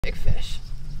Big fish.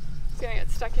 It's gonna get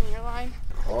stuck in your line.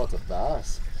 Oh, it's a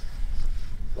bass.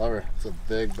 Love her. It's a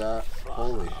big bat.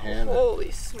 Holy Hannah. Holy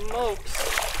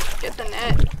smokes. Get the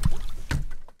net.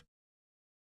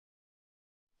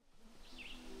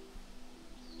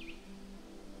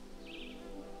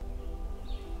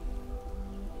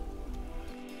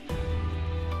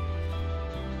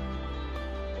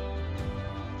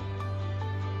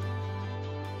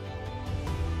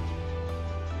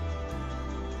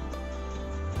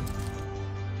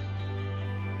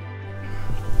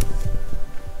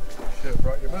 Should have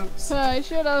brought your boots. I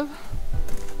should have.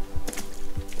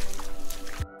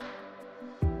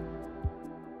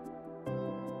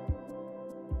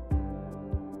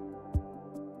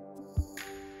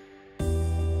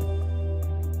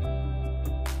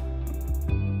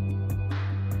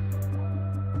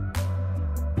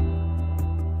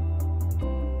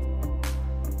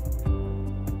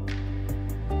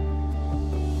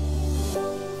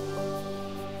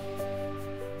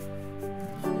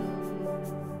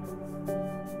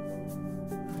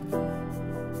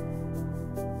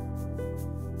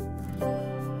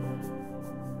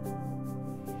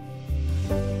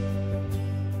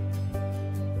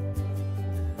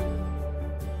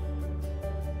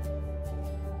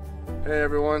 Hey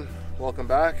everyone, welcome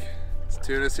back. It's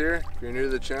Tunis here. If you're new to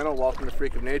the channel, welcome to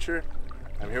Freak of Nature.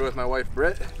 I'm here with my wife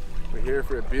Britt. We're here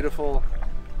for a beautiful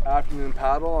afternoon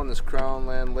paddle on this Crown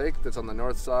Land Lake that's on the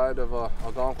north side of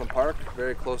Algonquin Park,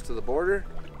 very close to the border.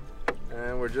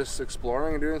 And we're just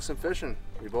exploring and doing some fishing.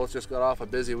 We both just got off a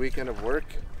busy weekend of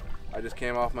work. I just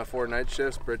came off my 4 night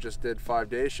shifts. Britt just did 5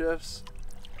 day shifts.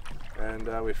 And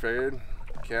we figured,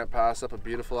 can't pass up a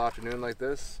beautiful afternoon like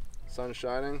this. Sun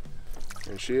shining.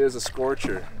 And she is a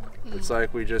scorcher. It's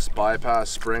like we just bypassed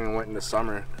spring and went into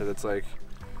summer, because it's like,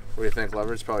 what do you think,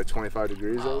 lover? It's probably 25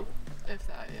 degrees out. If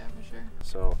that, yeah, for sure.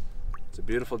 So it's a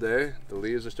beautiful day. The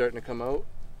leaves are starting to come out.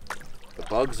 The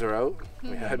bugs are out.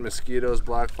 We had mosquitoes,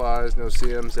 black flies,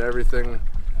 no-see-ums, everything.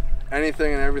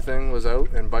 Anything and everything was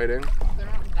out and biting. They're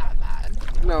not that bad.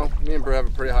 No, me and Britt have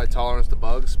a pretty high tolerance to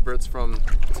bugs. Britt's from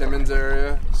Timmins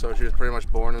area, so she was pretty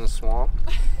much born in the swamp.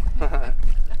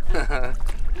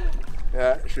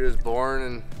 Yeah, she was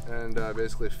born and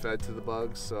basically fed to the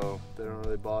bugs, so they don't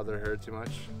really bother her too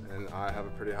much. And I have a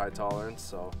pretty high tolerance,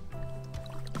 so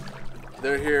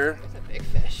they're here. It's a big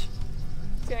fish.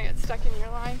 It's gonna get stuck in your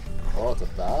line. Oh, it's a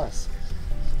bass.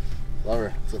 Love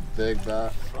her. It's a big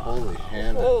bat. Holy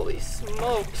Hannah. Holy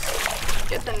smokes.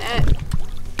 Get the net.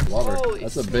 Love her. Holy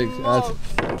That's a big.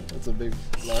 That's a big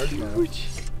large man.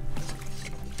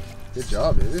 Good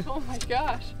job, baby. Oh my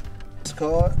gosh. Let's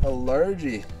call it a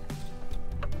largie.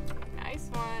 Nice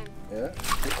one. Yeah.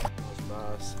 That's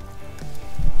bass.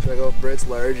 Check out Britt's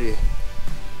largie.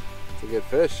 It's a good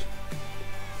fish.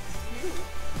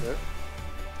 Yeah.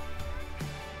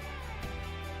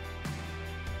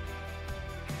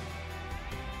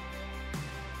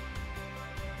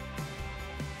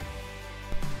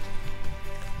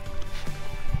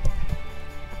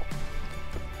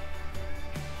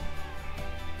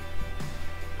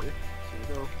 Okay, here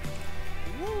we go.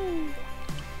 Woo!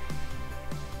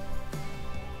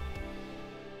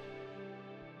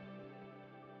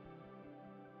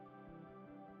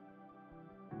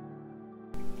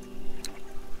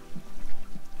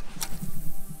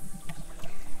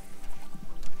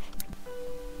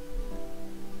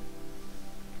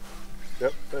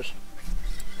 Yep, fish.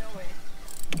 No way.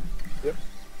 Yep.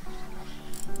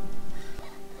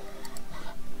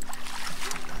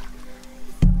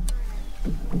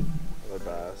 Another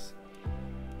bass.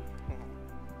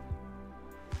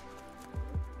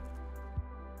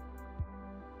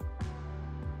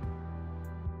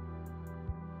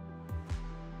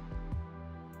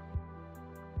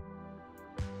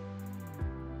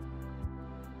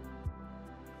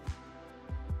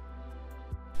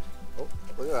 Oh,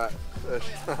 look at that fish.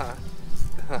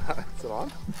 Is it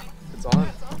on? It's on?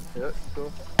 Yeah,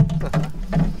 cool.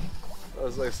 I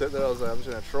was like sitting there, I was like, I'm just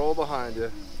gonna troll behind you.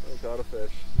 I caught a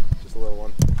fish. Just a little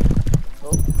one.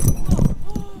 Oh.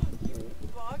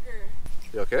 Bogger.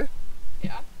 You okay?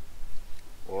 Yeah.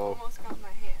 Whoa. Almost got my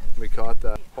hand. We caught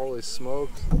that. Holy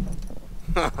smokes.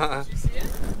 Did you see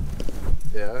it?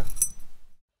 Yeah.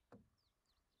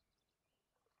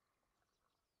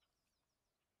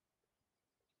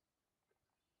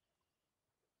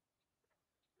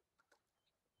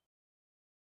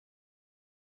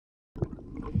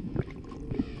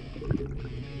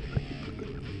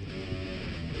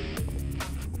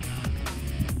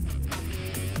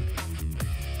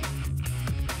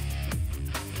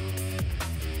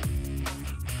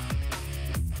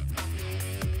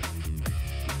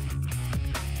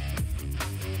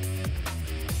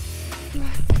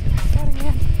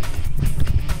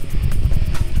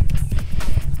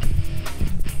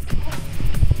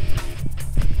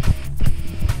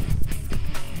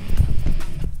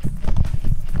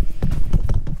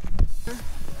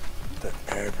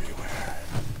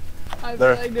 I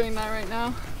feel like doing that right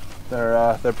now.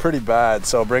 They're pretty bad,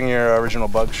 so bring your original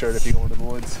bug shirt if you go into the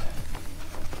woods.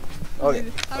 Okay.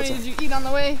 How many did you eat on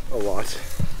the way? A lot.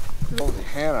 Holy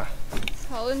Hannah.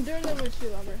 I'll endure them with you,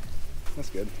 lover. That's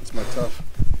good.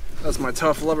 That's my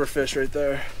tough lover fish right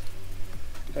there.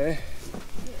 Hey?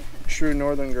 True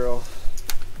northern girl.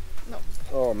 No.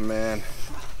 Oh man.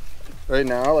 Right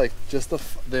now, like, just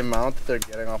the amount that they're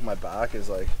getting off my back is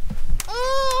like,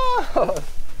 oh,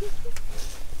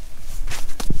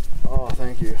 oh,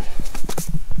 thank you.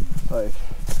 Like,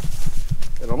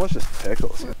 it almost just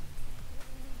tickles.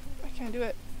 I can't do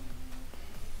it.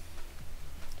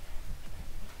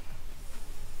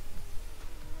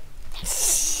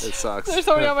 It sucks. There's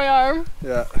somebody on my arm.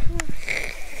 Yeah.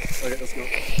 Okay, let's go.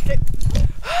 Okay.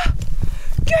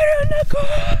 Get in the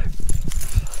car!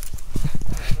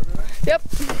 Yep.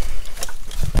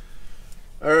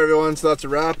 Alright everyone, so that's a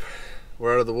wrap.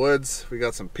 We're out of the woods. We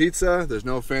got some pizza. There's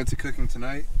no fancy cooking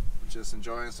tonight. Just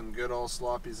enjoying some good old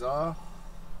sloppy za.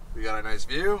 We got a nice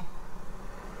view.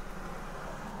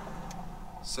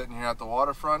 Sitting here at the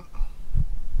waterfront.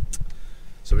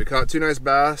 So we caught 2 nice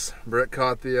bass. Britt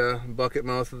caught the bucket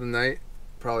mouth of the night.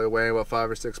 Probably weighing about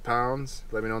 5 or 6 pounds.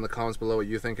 Let me know in the comments below what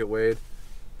you think it weighed.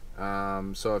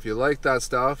 So if you like that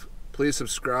stuff, please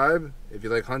subscribe. If you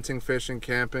like hunting, fishing,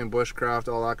 camping, bushcraft,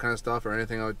 all that kind of stuff, or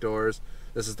anything outdoors,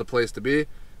 this is the place to be.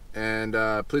 And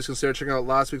please consider checking out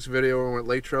last week's video where we went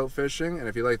lake trout fishing. And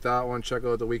if you like that one, check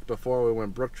out the week before we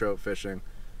went brook trout fishing.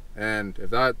 And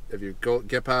if you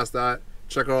get past that,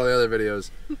 check out all the other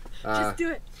videos. Just do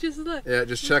it. Just look. Yeah,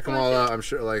 just check them all out. I'm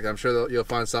sure you'll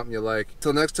find something you like.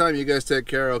 Till next time, you guys take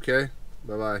care. Okay.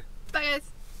 Bye bye. Bye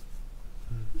guys.